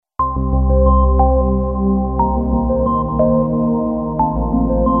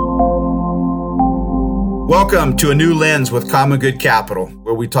Welcome to A New Lens with CommonGood Capital,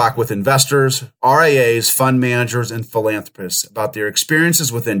 where we talk with investors, RIAs, fund managers, and philanthropists about their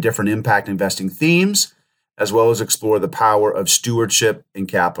experiences within different impact investing themes, as well as explore the power of stewardship in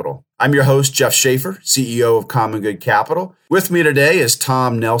capital. I'm your host, Jeff Shafer, CEO of CommonGood Capital. With me today is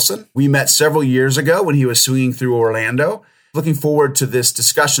Tom Nelson. We met several years ago when he was swinging through Orlando. Looking forward to this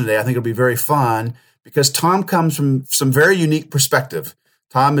discussion today. I think it'll be very fun because Tom comes from some very unique perspective.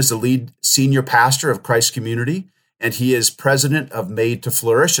 Tom is the lead senior pastor of Christ Community, and he is president of Made to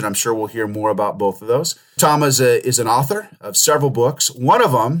Flourish, and I'm sure we'll hear more about both of those. Tom is an author of several books. One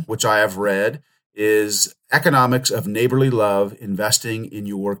of them, which I have read, is Economics of Neighborly Love, Investing in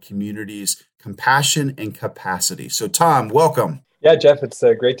Your Community's Compassion and Capacity. So Tom, welcome. Yeah, Jeff, it's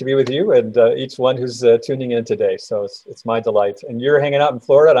great to be with you and each one who's tuning in today. So it's my delight. And you're hanging out in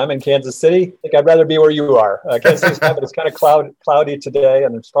Florida, and I'm in Kansas City. I think I'd rather be where you are. Kansas City's fine, but it's kind of cloudy today,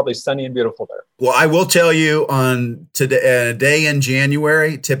 and it's probably sunny and beautiful there. Well, I will tell you, on today, a day in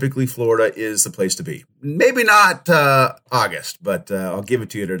January, typically Florida is the place to be. Maybe not August, but I'll give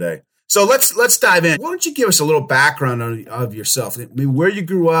it to you today. So let's dive in. Why don't you give us a little background of yourself? I mean, where you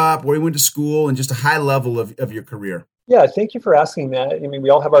grew up, where you went to school, and just a high level of your career. Yeah, thank you for asking that. I mean, we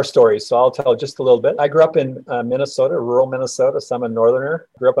all have our stories, so I'll tell just a little bit. I grew up in Minnesota, rural Minnesota, so I'm a northerner.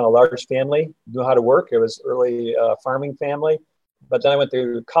 Grew up in a large family, knew how to work. It was early farming family. But then I went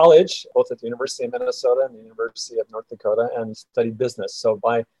to college, both at the University of Minnesota and the University of North Dakota, and studied business. So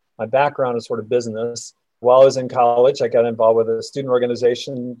my background is sort of business. While I was in college, I got involved with a student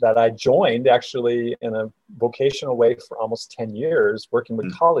organization that I joined actually in a vocational way for almost 10 years, working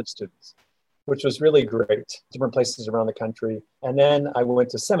with college students, which was really great, different places around the country. And then I went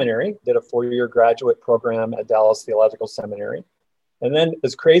to seminary, did a 4-year graduate program at Dallas Theological Seminary. And then,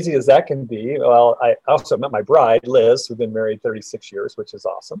 as crazy as that can be, well, I also met my bride, Liz, who've been married 36 years, which is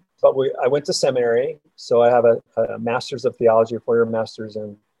awesome. But I went to seminary, so I have a master's of theology, a 4-year master's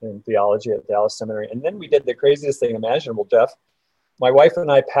in theology at Dallas Seminary. And then we did the craziest thing imaginable, Jeff. My wife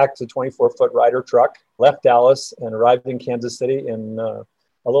and I packed a 24-foot Ryder truck, left Dallas, and arrived in Kansas City in a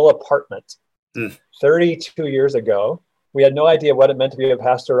little apartment. 32 years ago. We had no idea what it meant to be a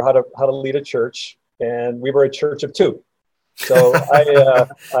pastor or how to lead a church, and we were a church of two. So I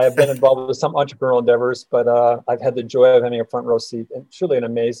have been involved with some entrepreneurial endeavors, but I've had the joy of having a front row seat, and truly an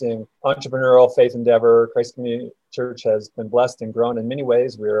amazing entrepreneurial faith endeavor. Christ Community Church has been blessed and grown in many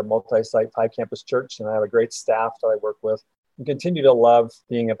ways. We're a multi-site, 5-campus church, and I have a great staff that I work with and continue to love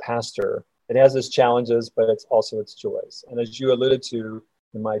being a pastor. It has its challenges, but it's also its joys. And as you alluded to,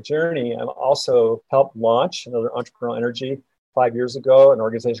 in my journey, I've also helped launch another entrepreneurial energy 5 years ago, an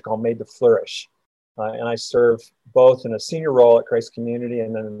organization called Made to Flourish. And I serve both in a senior role at Christ Community,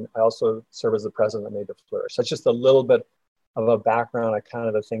 and then I also serve as the president of Made to Flourish. That's just a little bit of a background of kind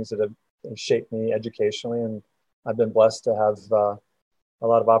of the things that have shaped me educationally. And I've been blessed to have a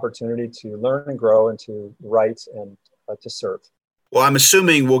lot of opportunity to learn and grow and to write and to serve. Well, I'm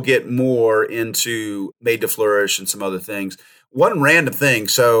assuming we'll get more into Made to Flourish and some other things. One random thing.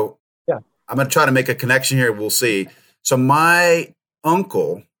 So yeah, I'm going to try to make a connection here. We'll see. So my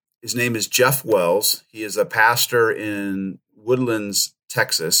uncle, his name is Jeff Wells. He is a pastor in Woodlands,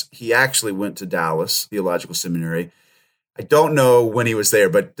 Texas. He actually went to Dallas Theological Seminary. I don't know when he was there,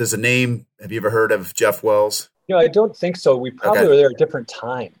 but have you ever heard of Jeff Wells? I don't think so. We probably were there at a different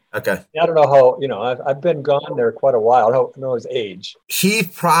time. Okay. I don't know how, I've been gone there quite a while. I don't know his age. He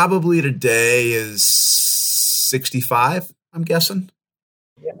probably today is 65, I'm guessing.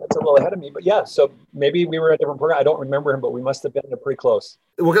 Yeah, that's a little ahead of me. But yeah, so maybe we were at a different program. I don't remember him, but we must have been pretty close.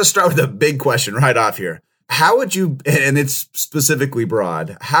 We're going to start with a big question right off here. How would you, and it's specifically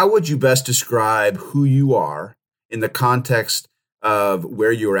broad, how would you best describe who you are in the context of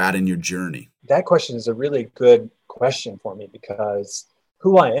where you're at in your journey? That question is a really good question for me because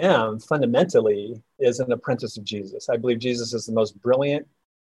who I am fundamentally is an apprentice of Jesus. I believe Jesus is the most brilliant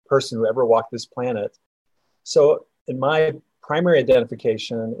person who ever walked this planet. So in my primary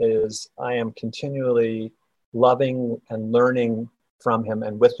identification is I am continually loving and learning from him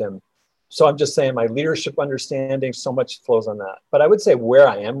and with him. So I'm just saying my leadership understanding, so much flows on that. But I would say where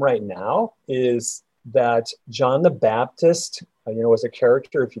I am right now is that John the Baptist, was a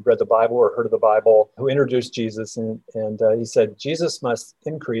character, if you've read the Bible or heard of the Bible, who introduced Jesus. And he said, Jesus must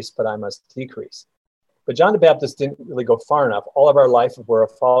increase, but I must decrease. But John the Baptist didn't really go far enough. All of our life, if we're a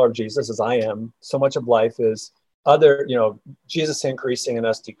follower of Jesus, as I am, so much of life is Jesus increasing and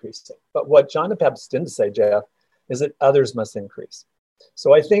us decreasing. But what John the Baptist didn't say, Jeff, is that others must increase.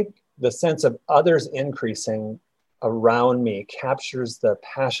 So I think the sense of others increasing around me captures the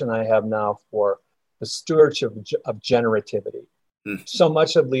passion I have now for the stewardship of generativity. Mm. So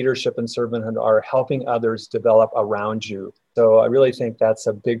much of leadership and servanthood are helping others develop around you. So I really think that's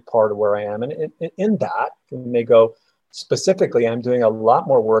a big part of where I am. And in that, we may go specifically, I'm doing a lot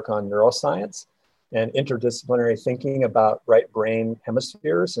more work on neuroscience and interdisciplinary thinking about right brain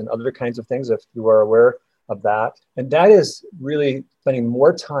hemispheres and other kinds of things, if you are aware of that. And that is really spending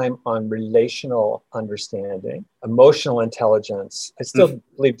more time on relational understanding, emotional intelligence. I still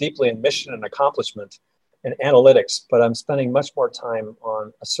believe deeply in mission and accomplishment and analytics, but I'm spending much more time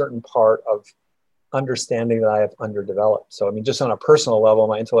on a certain part of understanding that I have underdeveloped. So, I mean, just on a personal level,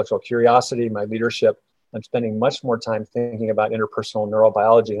 my intellectual curiosity, my leadership, I'm spending much more time thinking about interpersonal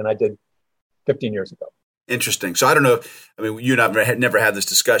neurobiology than I did 15 years ago. Interesting. So I don't know. I mean, you and I have never had this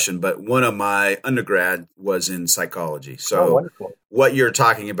discussion, but one of my undergrad was in psychology. So wonderful. What you're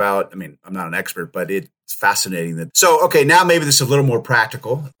talking about, I mean, I'm not an expert, but it's fascinating that. So, okay, now maybe this is a little more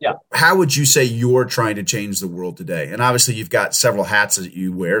practical. Yeah. How would you say you're trying to change the world today? And obviously you've got several hats that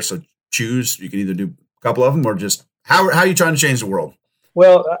you wear. So choose, you can either do a couple of them or just how are you trying to change the world?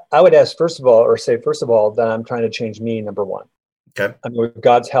 Well, I would ask first of all, that I'm trying to change me, number one. Okay. I mean, with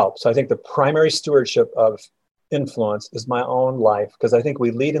God's help. So I think the primary stewardship of influence is my own life, because I think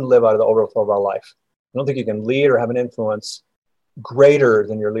we lead and live out of the overflow of our life. I don't think you can lead or have an influence greater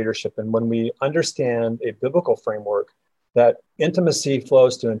than your leadership. And when we understand a biblical framework, that intimacy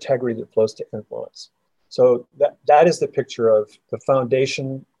flows to integrity that flows to influence. So that is the picture of the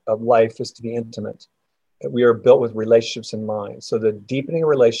foundation of life is to be intimate. We are built with relationships in mind. So the deepening of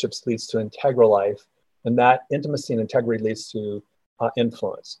relationships leads to integral life, and that intimacy and integrity leads to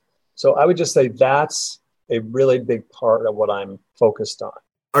influence. So I would just say that's a really big part of what I'm focused on.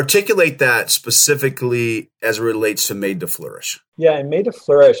 Articulate that specifically as it relates to Made to Flourish. Yeah, and Made to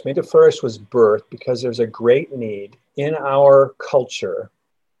Flourish was birthed because there's a great need in our culture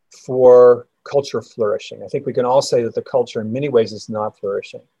for culture flourishing. I think we can all say that the culture in many ways is not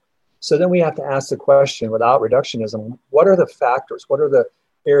flourishing. So then we have to ask the question, without reductionism, what are the factors? What are the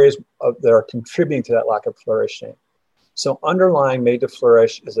areas that are contributing to that lack of flourishing? So underlying Made to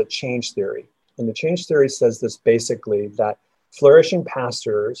Flourish is a change theory. And the change theory says this basically, that flourishing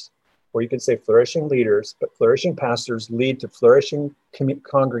pastors, or you could say flourishing leaders, but flourishing pastors lead to flourishing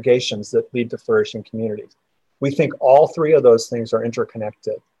congregations that lead to flourishing communities. We think all three of those things are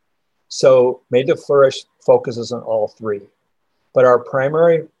interconnected. So Made to Flourish focuses on all three. But our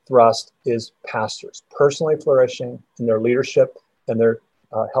primary thrust is pastors personally flourishing in their leadership, and they're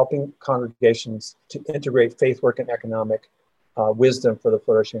helping congregations to integrate faith work and economic wisdom for the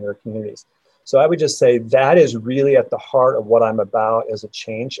flourishing of their communities. So I would just say that is really at the heart of what I'm about as a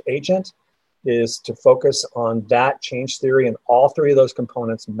change agent, is to focus on that change theory, and all three of those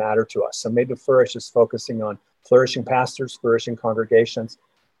components matter to us. So Made to Flourish is focusing on flourishing pastors, flourishing congregations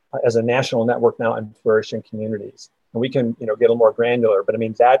as a national network now, and flourishing communities. And we can, get a little more granular, but I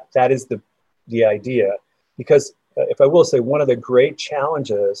mean, that is the idea. Because if I will say, one of the great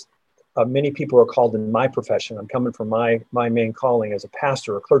challenges many people are called in my profession, I'm coming from my main calling as a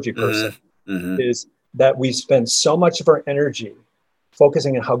pastor or clergy person, is that we spend so much of our energy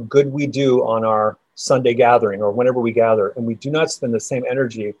focusing on how good we do on our Sunday gathering or whenever we gather, and we do not spend the same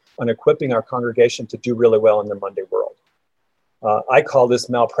energy on equipping our congregation to do really well in the Monday world. I call this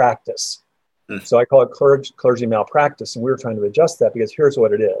malpractice. So I call it clergy malpractice, and we were trying to adjust that, because here's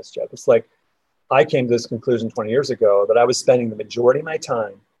what it is, Jeff. It's like I came to this conclusion 20 years ago that I was spending the majority of my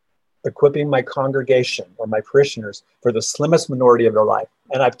time equipping my congregation or my parishioners for the slimmest minority of their life.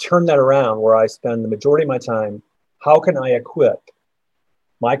 And I've turned that around, where I spend the majority of my time, how can I equip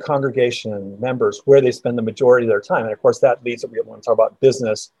my congregation members where they spend the majority of their time? And of course, that leads to, we want to talk about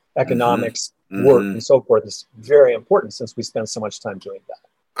business, economics, work, and so forth. It's very important, since we spend so much time doing that.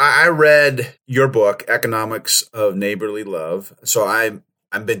 I read your book, Economics of Neighborly Love. So I've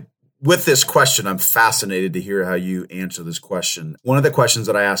been with this question. I'm fascinated to hear how you answer this question. One of the questions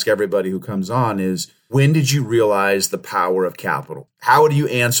that I ask everybody who comes on is, when did you realize the power of capital? How would you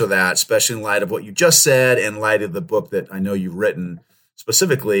answer that, especially in light of what you just said, and in light of the book that I know you've written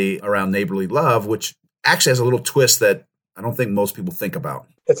specifically around neighborly love, which actually has a little twist that I don't think most people think about?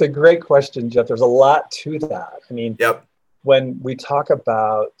 It's a great question, Jeff. There's a lot to that. I mean, Yep. When we talk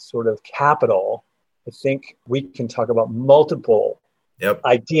about sort of capital, I think we can talk about multiple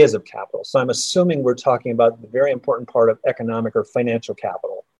ideas of capital. So I'm assuming we're talking about the very important part of economic or financial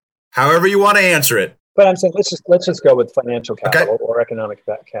capital. However you want to answer it. But I'm saying let's just go with financial capital or economic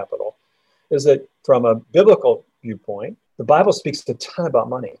capital. Is that from a biblical viewpoint, the Bible speaks a ton about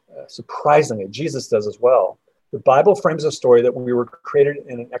money. Surprisingly, Jesus does as well. The Bible frames a story that we were created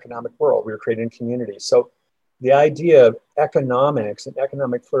in an economic world. We were created in community. So the idea of economics and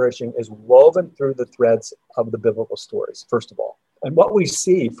economic flourishing is woven through the threads of the biblical stories, first of all. And what we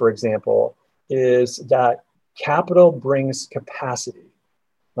see, for example, is that capital brings capacity.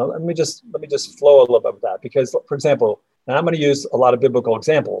 Now, let me just flow a little bit of that, because, for example, and I'm going to use a lot of biblical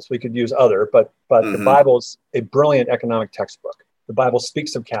examples. We could use other, but the Bible's a brilliant economic textbook. The Bible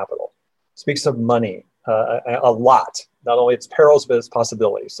speaks of capital, speaks of money a lot. Not only its perils, but its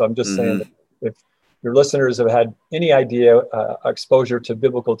possibilities. So I'm just saying that if your listeners have had any idea, exposure to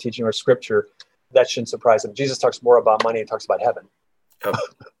biblical teaching or scripture, that shouldn't surprise them. Jesus talks more about money. He talks about heaven.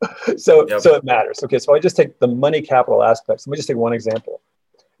 Yep. So it matters. Okay, so I just take the money capital aspects. Let me just take one example.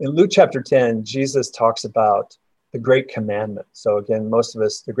 In Luke chapter 10, Jesus talks about the great commandment. So again, most of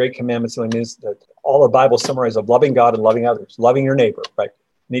us, the great commandments only means that all the Bible summarizes of loving God and loving others, loving your neighbor, right?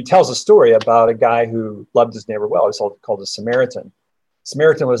 And he tells a story about a guy who loved his neighbor well. He's called a Samaritan.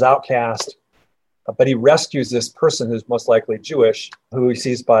 Samaritan was outcast, but he rescues this person who's most likely Jewish, who he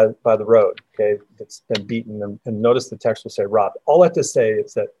sees by the road, okay, that's been beaten. And notice the text will say robbed. All I have to say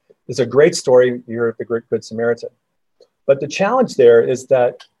is that it's a great story. You heard the great good Samaritan. But the challenge there is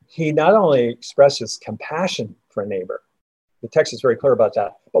that he not only expresses compassion for a neighbor, the text is very clear about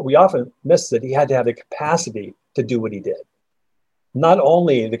that, but we often miss that he had to have the capacity to do what he did. Not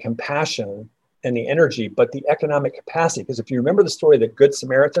only the compassion and the energy, but the economic capacity. Because if you remember the story of the Good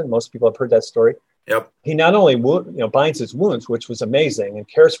Samaritan, most people have heard that story. Yep. He not only binds his wounds, which was amazing, and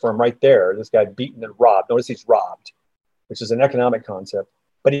cares for him right there. This guy beaten and robbed. Notice he's robbed, which is an economic concept.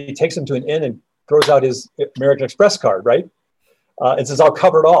 But he takes him to an inn and throws out his American Express card, right? And says, I'll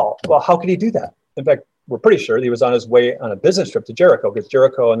cover it all. Well, how could he do that? In fact, we're pretty sure he was on his way on a business trip to Jericho, because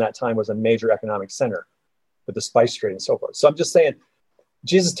Jericho in that time was a major economic center with the spice trade and so forth. So I'm just saying,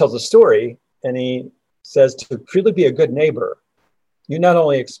 Jesus tells a story, and he says to truly be a good neighbor, you not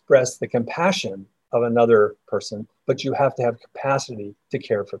only express the compassion of another person, but you have to have capacity to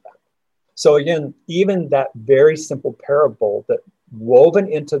care for them. So again, even that very simple parable that woven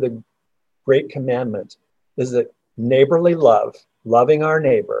into the great commandment is that neighborly love, loving our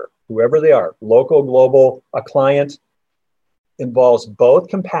neighbor, whoever they are, local, global, a client, involves both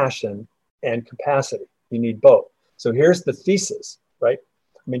compassion and capacity. You need both. So here's the thesis, right?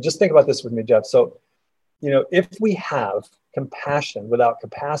 I mean, just think about this with me, Jeff. So, if we have compassion without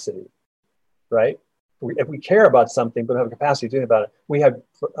capacity, right? If we care about something but don't have capacity to do about it, we have,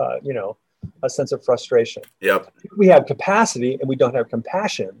 a sense of frustration. Yep. If we have capacity and we don't have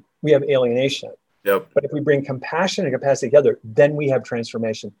compassion, we have alienation. Yep. But if we bring compassion and capacity together, then we have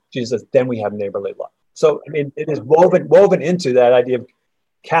transformation. Jesus says, then we have neighborly love. So, I mean, it is woven into that idea of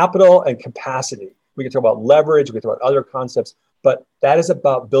capital and capacity. We can talk about leverage, we can talk about other concepts, but that is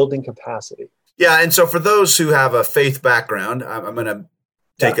about building capacity. Yeah, and so for those who have a faith background, I'm going to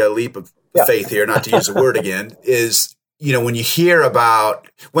take a leap of faith here, not to use the word again, is, when you hear about,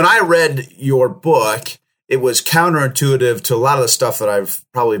 when I read your book, it was counterintuitive to a lot of the stuff that I've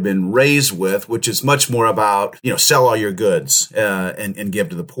probably been raised with, which is much more about, sell all your goods and give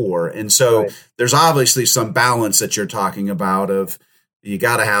to the poor. And so there's obviously some balance that you're talking about of, you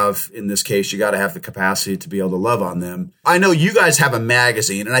got to have, in this case, you got to have the capacity to be able to love on them. I know you guys have a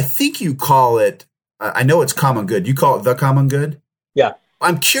magazine, and I think you call it, I know it's Common Good. You call it The Common Good? Yeah.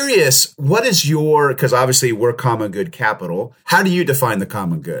 I'm curious, what is because obviously we're Common Good Capital. How do you define the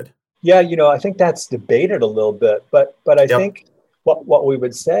common good? Yeah, I think that's debated a little bit, but I think what we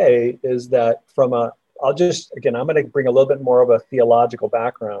would say is that I'm going to bring a little bit more of a theological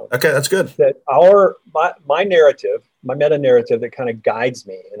background. Okay, that's good. That my narrative, my meta narrative that kind of guides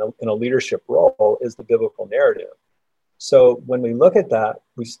me in a leadership role is the biblical narrative. So when we look at that,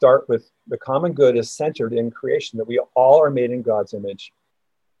 we start with the common good is centered in every that we all are made in God's image.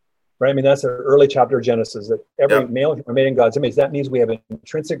 Right? I mean, that's an early chapter of Genesis, that every male are made in God's image. That means we have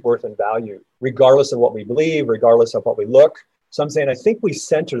intrinsic worth and value, regardless of what we believe, regardless of what we look. So I'm saying, I think we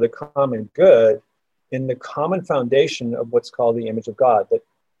center the common good in the common foundation of what's called the image of God,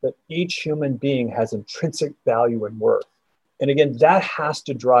 that each human being has intrinsic value and worth. And again, that has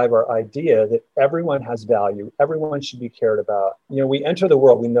to drive our idea that everyone has value. Everyone should be cared about. We enter the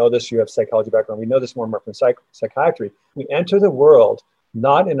world. We know this. You have psychology background. We know this more and more from psychiatry. We enter the world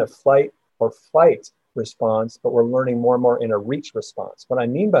not in a flight or fight response, but we're learning more and more in a reach response. What I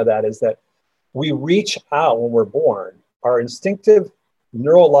mean by that is that we reach out when we're born. Our instinctive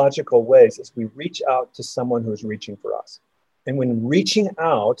neurological ways is we reach out to someone who's reaching for us. And when reaching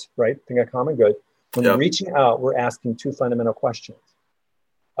out, right, think of common good, when we're reaching out, we're asking two fundamental questions.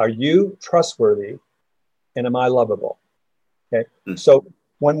 Are you trustworthy? And am I lovable? Okay. So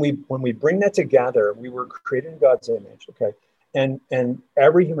when we bring that together, we were created in God's image. Okay. And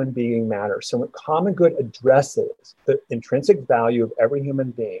every human being matters. So when common good addresses the intrinsic value of every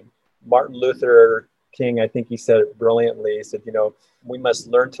human being, Martin Luther King, I think he said it brilliantly. He said, we must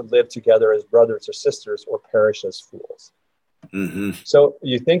learn to live together as brothers or sisters or perish as fools. Mm-hmm. So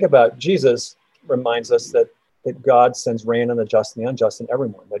you think about Jesus reminds us that God sends rain on the just and the unjust and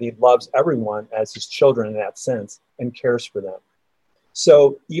everyone, that he loves everyone as his children in that sense and cares for them.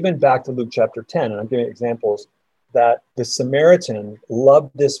 So even back to Luke chapter 10, and I'm giving examples, that the Samaritan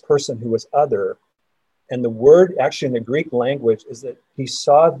loved this person who was other. And the word actually in the Greek language is that he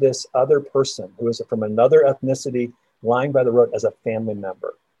saw this other person who was from another ethnicity lying by the road as a family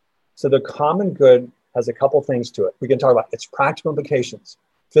member. So the common good has a couple things to it. We can talk about its practical implications: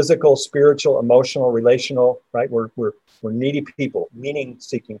 physical, spiritual, emotional, relational, right? We're needy people,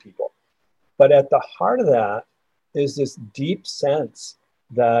 meaning-seeking people. But at the heart of that is this deep sense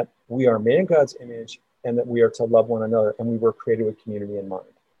that we are made in God's image and that we are to love one another, and we were created with community in mind.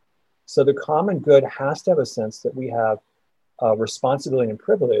 So the common good has to have a sense that we have a responsibility and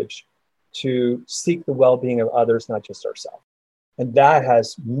privilege to seek the well-being of others, not just ourselves. And that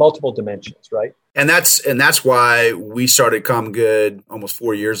has multiple dimensions, right? And that's why we started CommonGood almost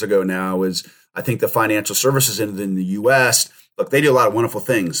 4 years ago now. Is I think the financial services in the U.S., look, they do a lot of wonderful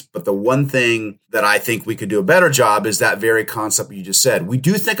things, but the one thing that I think we could do a better job is that very concept you just said. We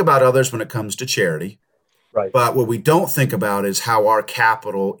do think about others when it comes to charity. Right. But what we don't think about is how our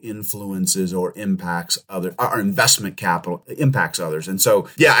capital influences or impacts our investment capital impacts others. And so,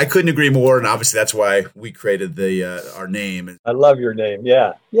 yeah, I couldn't agree more. And obviously that's why we created our name. I love your name.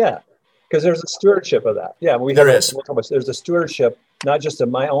 Yeah. Because there's a stewardship of that. Yeah. We'll talk about, there's a stewardship, not just of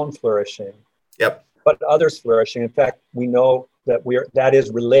my own flourishing, yep, but others flourishing. In fact, we know that that is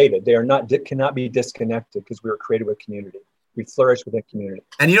related. They are cannot be disconnected because we were created with community. We flourish within community.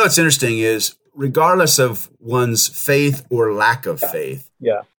 And what's interesting is, regardless of one's faith or lack of faith,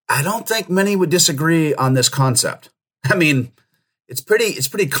 I don't think many would disagree on this concept. I mean, it's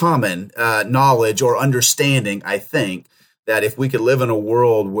pretty common knowledge or understanding, I think, that if we could live in a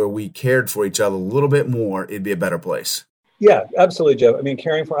world where we cared for each other a little bit more, it'd be a better place. Yeah, absolutely, Joe. I mean,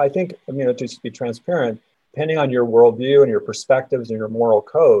 to just be transparent, depending on your worldview and your perspectives and your moral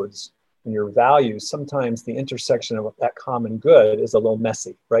codes and your values, sometimes the intersection of that common good is a little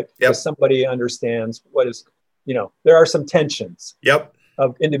messy, right? Yep. Because somebody understands what is, there are some tensions. Yep.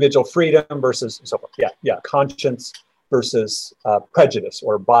 Of individual freedom versus so forth. Yeah. Conscience versus prejudice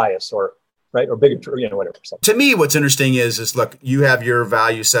or bias or bigotry, whatever. So. To me, what's interesting is look, you have your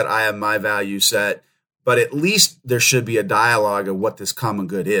value set, I have my value set, but at least there should be a dialogue of what this common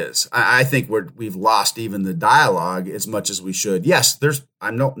good is. I think we've lost even the dialogue as much as we should. Yes,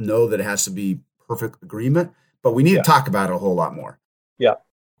 I don't know that it has to be perfect agreement, but we need to talk about it a whole lot more. Yeah.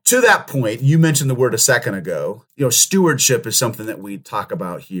 To that point, you mentioned the word a second ago. Stewardship is something that we talk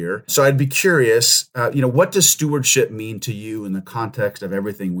about here. So I'd be curious, what does stewardship mean to you in the context of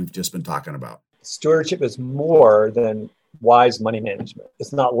everything we've just been talking about? Stewardship is more than wise money management.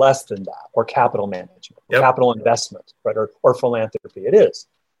 It's not less than that, or capital management, or capital investment, right? Or philanthropy. It is.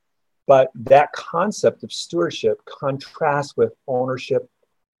 But that concept of stewardship contrasts with ownership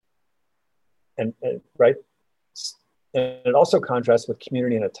and right? And it also contrasts with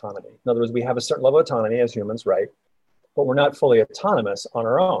community and autonomy. In other words, we have a certain level of autonomy as humans, right? But we're not fully autonomous on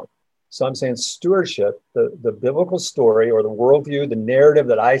our own. So I'm saying stewardship, the biblical story or the worldview, the narrative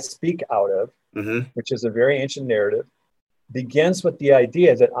that I speak out of, which is a very ancient narrative, begins with the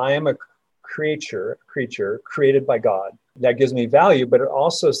idea that I am a creature created by God. That gives me value, but it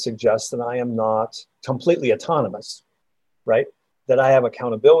also suggests that I am not completely autonomous, right? That I have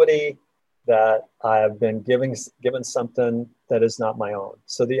accountability, that I have been given something that is not my own.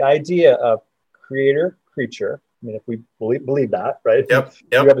 So the idea of creator, creature, I mean, if we believe that, right? Yep.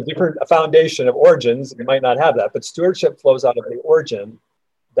 You have a foundation of origins, you might not have that, but stewardship flows out of the origin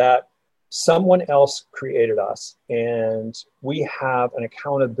that someone else created us, and we have an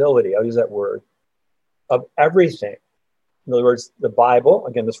accountability, I'll use that word, of everything. In other words, the Bible,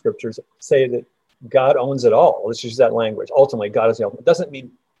 again, the scriptures say that God owns it all. Let's use that language. Ultimately, God is the ultimate. It doesn't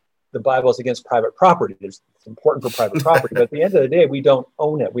mean the Bible is against private property. It's important for private property, but at the end of the day, we don't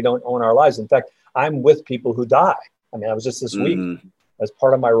own it. We don't own our lives. In fact, I'm with people who die. I mean, I was just this week as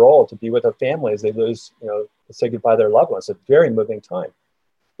part of my role to be with a family as they lose, say goodbye to their loved ones. It's a very moving time.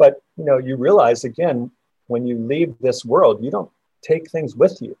 But, you realize, again, when you leave this world, you don't take things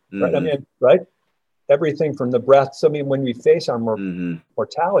with you, right? I mean, right? Everything from the breath. So, I mean, when we face our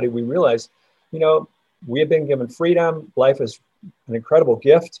mortality, we realize, we have been given freedom. Life is an incredible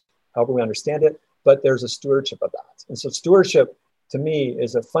gift, however we understand it, but there's a stewardship of that. And so stewardship, to me,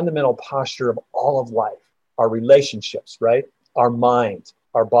 is a fundamental posture of all of life, our relationships, right? Our mind,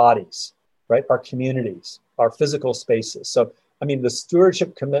 our bodies, right? Our communities, our physical spaces. So, I mean, the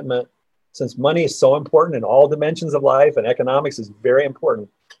stewardship commitment since money is so important in all dimensions of life and economics is very important,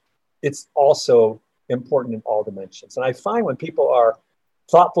 it's also important in all dimensions. And I find when people are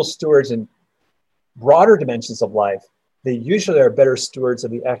thoughtful stewards in broader dimensions of life, they usually are better stewards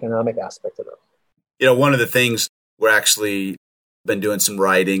of the economic aspect of it. One of the things we're actually been doing some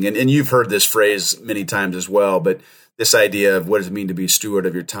writing, and you've heard this phrase many times as well, but this idea of what does it mean to be a steward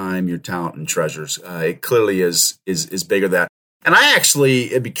of your time, your talent, and treasures. It clearly is bigger than that. And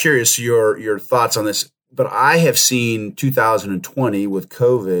I'd be curious your thoughts on this, but I have seen 2020 with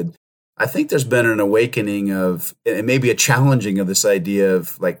COVID, I think there's been an awakening of, and maybe a challenging of this idea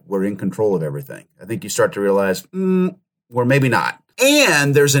of like, we're in control of everything. I think you start to realize, we're maybe not.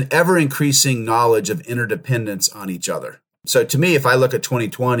 And there's an ever increasing knowledge of interdependence on each other. So to me, if I look at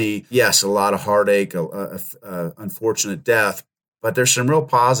 2020, yes, a lot of heartache, unfortunate death, but there's some real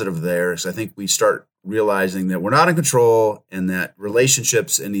positive there. So I think we start realizing that we're not in control and that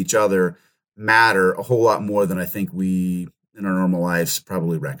relationships in each other matter a whole lot more than I think we in our normal lives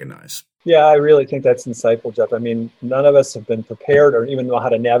probably recognize. Yeah, I really think that's insightful, Jeff. I mean, none of us have been prepared or even know how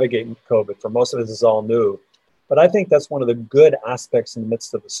to navigate COVID. For most of us, it's all new. But I think that's one of the good aspects in the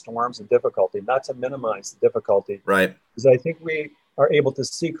midst of the storms and difficulty, not to minimize the difficulty. Right. Because I think we are able to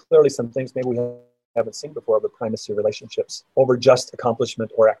see clearly some things maybe we haven't seen before, the primacy of relationships over just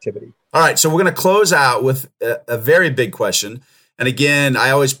accomplishment or activity. All right. So we're going to close out with a very big question. And again,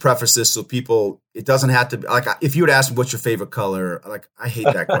 I always preface this so people, it doesn't have to be like, if you would ask me what's your favorite color, like I hate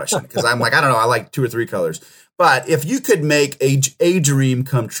that question because I'm like, I don't know, I like 2 or 3 colors. But if you could make a dream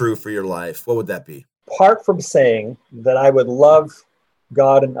come true for your life, what would that be? Apart from saying that I would love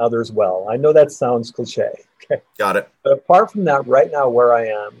God and others well. I know that sounds cliche. Okay. Got it. But apart from that, right now where I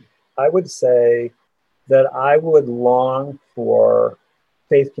am, I would say that I would long for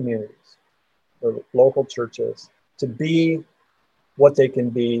faith communities or local churches to be what they can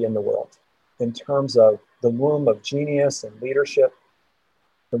be in the world in terms of the womb of genius and leadership,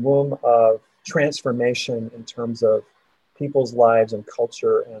 the womb of transformation in terms of people's lives and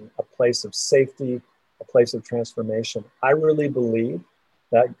culture, and a place of safety, a place of transformation. I really believe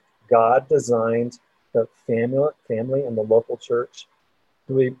that God designed the family and the local church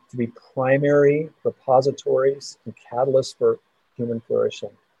to be primary repositories and catalysts for human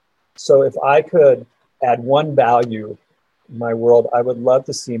flourishing. So if I could add one value in my world, I would love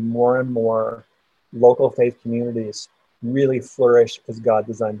to see more and more local faith communities really flourish as God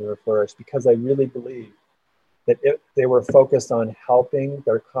designed them to flourish, because I really believe that if they were focused on helping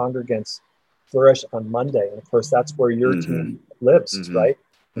their congregants flourish on Monday, and of course that's where your team lives, right?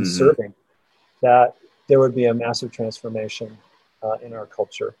 And serving, that there would be a massive transformation in our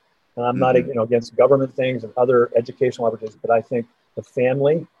culture. And I'm not against government things and other educational opportunities, but I think the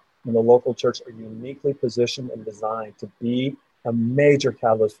family and the local church are uniquely positioned and designed to be a major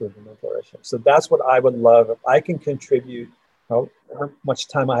catalyst for human flourishing. So that's what I would love. If I can contribute, how much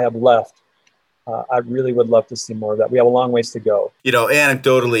time I have left, I really would love to see more of that. We have a long ways to go.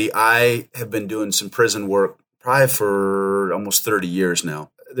 Anecdotally, I have been doing some prison work probably for almost 30 years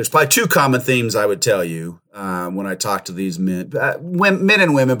now. There's probably 2 common themes I would tell you when I talk to these men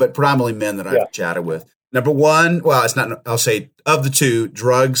and women, but predominantly men that I've chatted with. Number one, well, it's not, I'll say of the 2,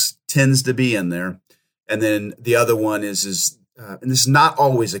 drugs tends to be in there. And then the other one is and this is not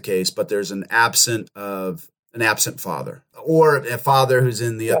always the case, but there's an absent father, or a father who's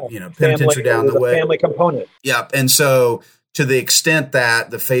in the penitentiary down the way. Family component. Yeah, and so to the extent that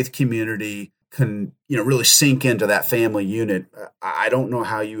the faith community can really sink into that family unit, I don't know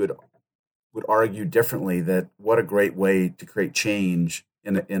how you would argue differently that what a great way to create change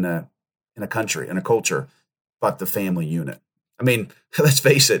in a country, in a culture, but the family unit. I mean, let's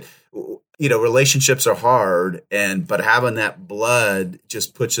face it. Relationships are hard, but having that blood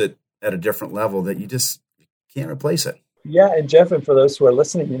just puts it at a different level that you just can't replace it. Yeah, and Jeff, and for those who are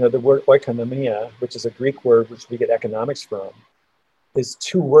listening, the word oikonomia, which is a Greek word which we get economics from, is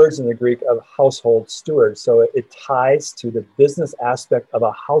 2 words in the Greek of household steward. So it ties to the business aspect of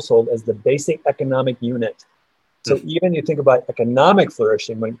a household as the basic economic unit. So even you think about economic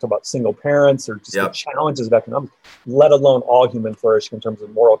flourishing, when you talk about single parents or just the challenges of economics, let alone all human flourishing in terms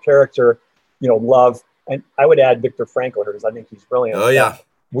of moral character, love. And I would add Viktor Frankl here, because I think he's brilliant. Oh, yeah.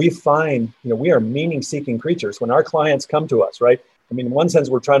 We find, we are meaning-seeking creatures. When our clients come to us, right? I mean, in one sense,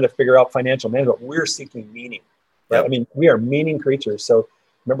 we're trying to figure out financial management. We're seeking meaning, right? Yep. I mean, we are meaning creatures. So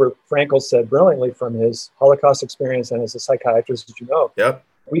remember, Frankl said brilliantly from his Holocaust experience and as a psychiatrist,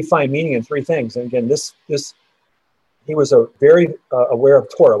 we find meaning in 3 things. And again, he was very aware of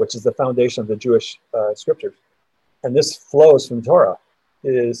Torah, which is the foundation of the Jewish scriptures. And this flows from Torah,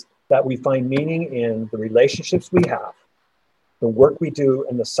 is that we find meaning in the relationships we have, the work we do,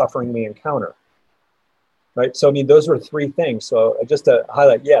 and the suffering we encounter. Right? So, I mean, those are three things. So just to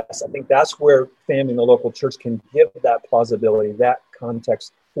highlight, yes, I think that's where family in the local church can give that plausibility, that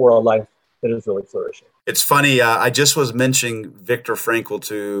context for a life that is really flourishing. It's funny. I just was mentioning Viktor Frankl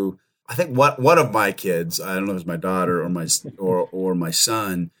to, I think, one of my kids. I don't know if it's my daughter or my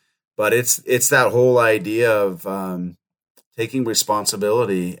son, but it's that whole idea of taking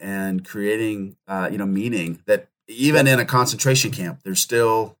responsibility and creating meaning, that even in a concentration camp, there's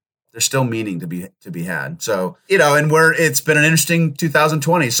still meaning to be had. So, and it's been an interesting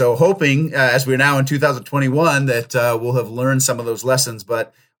 2020. So hoping as we're now in 2021 that we'll have learned some of those lessons.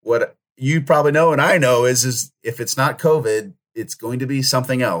 But what you probably know and I know is if it's not COVID, it's going to be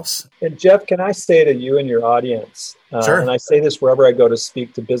something else. And Jeff, can I say to you and your audience, sure. And I say this wherever I go to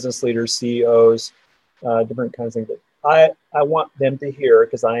speak to business leaders, CEOs, different kinds of things, that I want them to hear,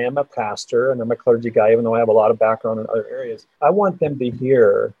 because I am a pastor and I'm a clergy guy, even though I have a lot of background in other areas. I want them to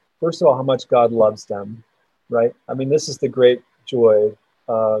hear, first of all, how much God loves them, right? I mean, this is the great joy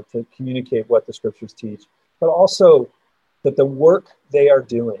to communicate what the scriptures teach, but also that the work they are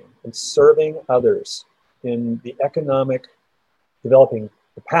doing in serving others in the economic developing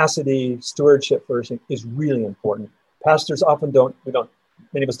capacity, stewardship, flourishing is really important. Pastors often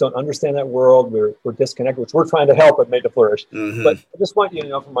many of us don't understand that world. We're disconnected, which we're trying to help at Made to Flourish. Mm-hmm. But I just want you to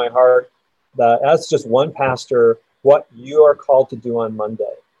know from my heart that as just one pastor, what you are called to do on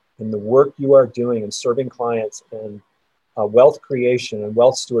Monday and the work you are doing in serving clients and wealth creation and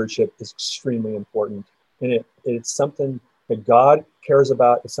wealth stewardship is extremely important. And it's something that God cares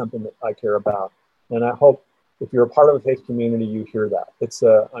about. It's something that I care about. And I hope if you're a part of a faith community, you hear that. It's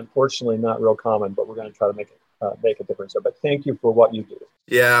unfortunately not real common, but we're going to try to make a difference there. But thank you for what you do.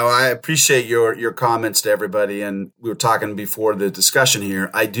 Yeah, well, I appreciate your comments to everybody. And we were talking before the discussion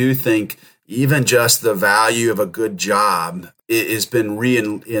here. I do think even just the value of a good job has been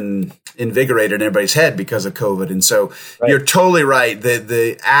reinvigorated in everybody's head because of COVID. And so You're totally right.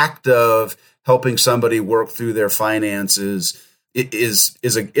 The act of helping somebody work through their finances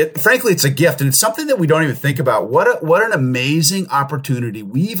frankly, it's a gift, and it's something that we don't even think about. What an amazing opportunity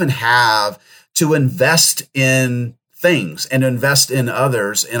we even have to invest in things and invest in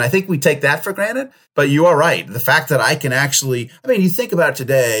others. And I think we take that for granted, but you are right. The fact that I can you think about it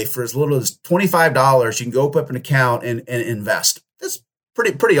today, for as little as $25, you can go open up an account and invest. That's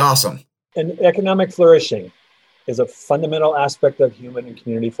pretty awesome. And economic flourishing is a fundamental aspect of human and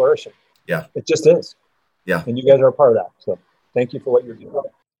community flourishing. Yeah. It just is. Yeah. And you guys are a part of that. So thank you for what you're doing.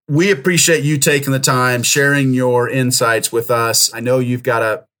 We appreciate you taking the time, sharing your insights with us. I know you've got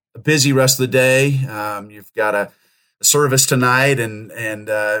a busy rest of the day. You've got a service tonight and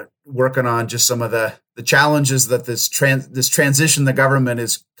working on just some of the challenges that this transition the government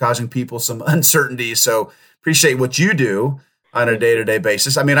is causing people some uncertainty. So appreciate what you do on a day-to-day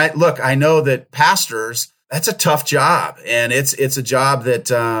basis. I mean, I know that pastors, that's a tough job, and it's a job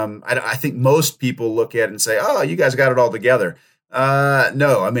that I think most people look at and say, "Oh, you guys got it all together."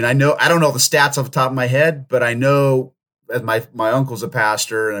 No, I mean, I don't know the stats off the top of my head, but I know, as my uncle's a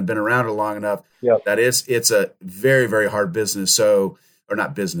pastor and I've been around it long enough, that it's a very, very hard business. So, or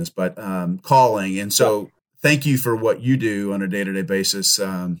not business, but calling. And so, thank you for what you do on a day-to-day basis.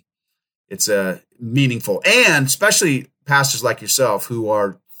 It's meaningful, and especially pastors like yourself who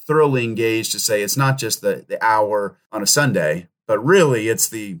are thoroughly engaged to say it's not just the hour on a Sunday, but really it's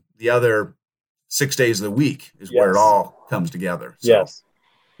the other 6 days of the week is where it all comes together. So, yes.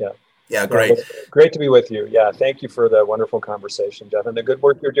 Yeah, great. Great to be with you. Yeah, thank you for the wonderful conversation, Jeff, and the good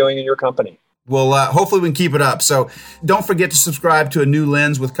work you're doing in your company. Well, hopefully we can keep it up. So don't forget to subscribe to A New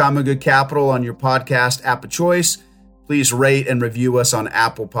Lens with CommonGood Capital on your podcast app of choice. Please rate and review us on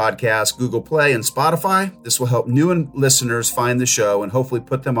Apple Podcasts, Google Play, and Spotify. This will help new listeners find the show and hopefully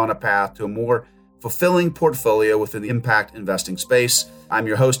put them on a path to a more fulfilling portfolio within the impact investing space. I'm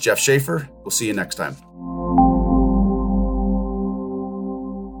your host, Jeff Shafer. We'll see you next time.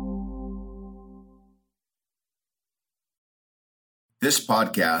 This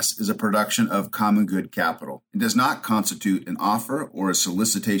podcast is a production of CommonGood Capital and does not constitute an offer or a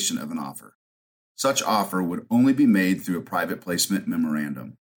solicitation of an offer. Such offer would only be made through a private placement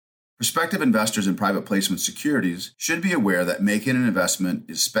memorandum. Prospective investors in private placement securities should be aware that making an investment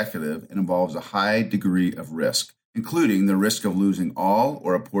is speculative and involves a high degree of risk, including the risk of losing all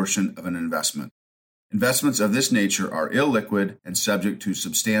or a portion of an investment. Investments of this nature are illiquid and subject to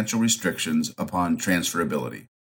substantial restrictions upon transferability.